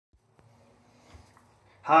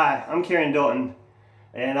Hi, I'm Kieran Dalton,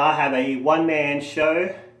 and I have a one-man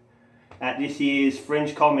show at this year's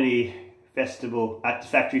Fringe Comedy Festival at the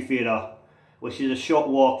Factory Theatre, which is a short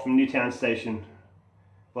walk from Newtown Station.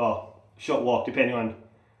 Well, short walk depending on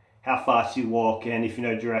how fast you walk and if you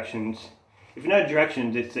know directions. If you know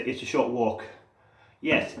directions, it's a short walk.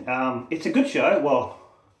 Yes, it's a good show. Well,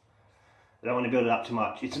 I don't want to build it up too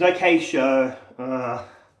much. It's an okay show. No,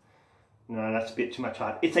 that's a bit too much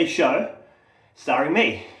hype. It's a show starring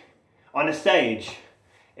me on a stage,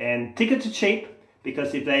 and tickets are cheap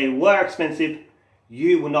because if they were expensive,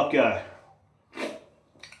 you will not go.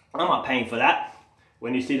 I'm not paying for that.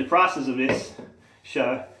 When you see the prices of this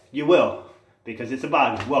show, you will, because it's a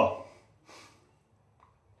bargain. Well,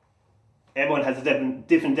 everyone has a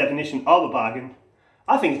different definition of a bargain.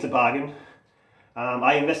 I think it's a bargain.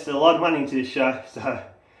 I invested a lot of money into this show, so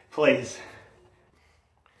please.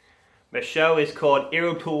 The show is called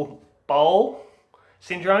Irritable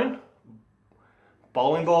Syndrome.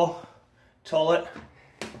 Bowling ball, toilet.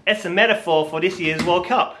 It's a metaphor for this year's World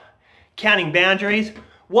Cup. Counting boundaries,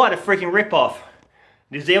 what a freaking rip-off.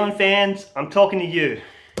 New Zealand fans, I'm talking to you.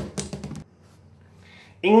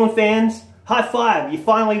 England fans, high five, you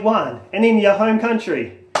finally won, and in your home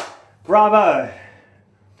country. Bravo.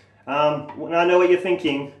 I know what you're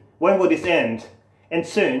thinking, when will this end? And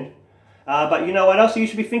soon. But you know what else you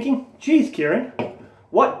should be thinking? Geez, Kieran,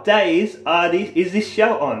 what days is this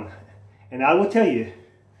show on? And I will tell you.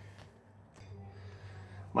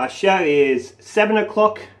 My show is 7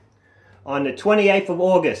 o'clock on the 28th of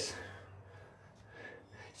August.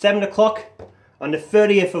 7 o'clock on the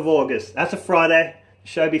 30th of August. That's a Friday. The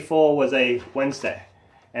show before was a Wednesday.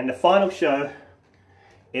 And the final show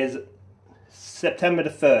is September the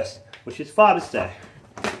 1st, which is Father's Day.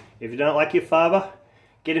 If you don't like your father,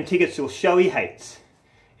 get him tickets to a show he hates.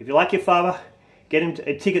 If you like your father, get him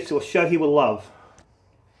tickets to a show he will love.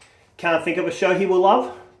 Can't think of a show he will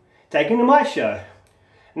love? Take him to my show.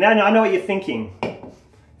 Now I know what you're thinking.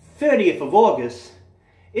 30th of August?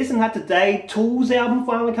 Isn't that the day Tool's album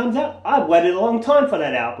finally comes out? I've waited a long time for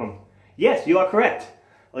that album. Yes, you are correct.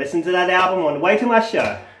 Listen to that album on the way to my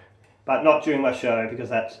show. But not during my show, because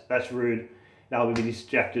that's rude. Now I will be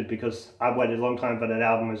distracted because I've waited a long time for that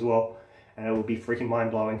album as well. And it will be freaking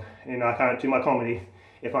mind-blowing. And I can't do my comedy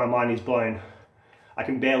if my mind is blown. I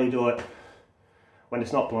can barely do it when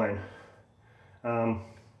it's not blown.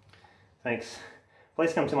 Thanks.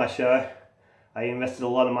 Please come to my show. I invested a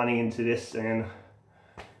lot of money into this, and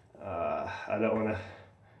I don't want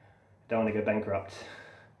to go bankrupt.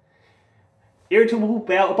 Irritable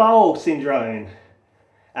bowel syndrome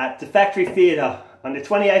at the Factory Theatre on the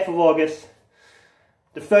 28th of August,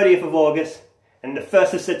 the 30th of August, and the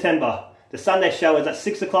 1st of September. The Sunday show is at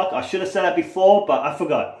 6 o'clock. I should have said that before, but I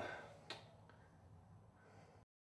forgot.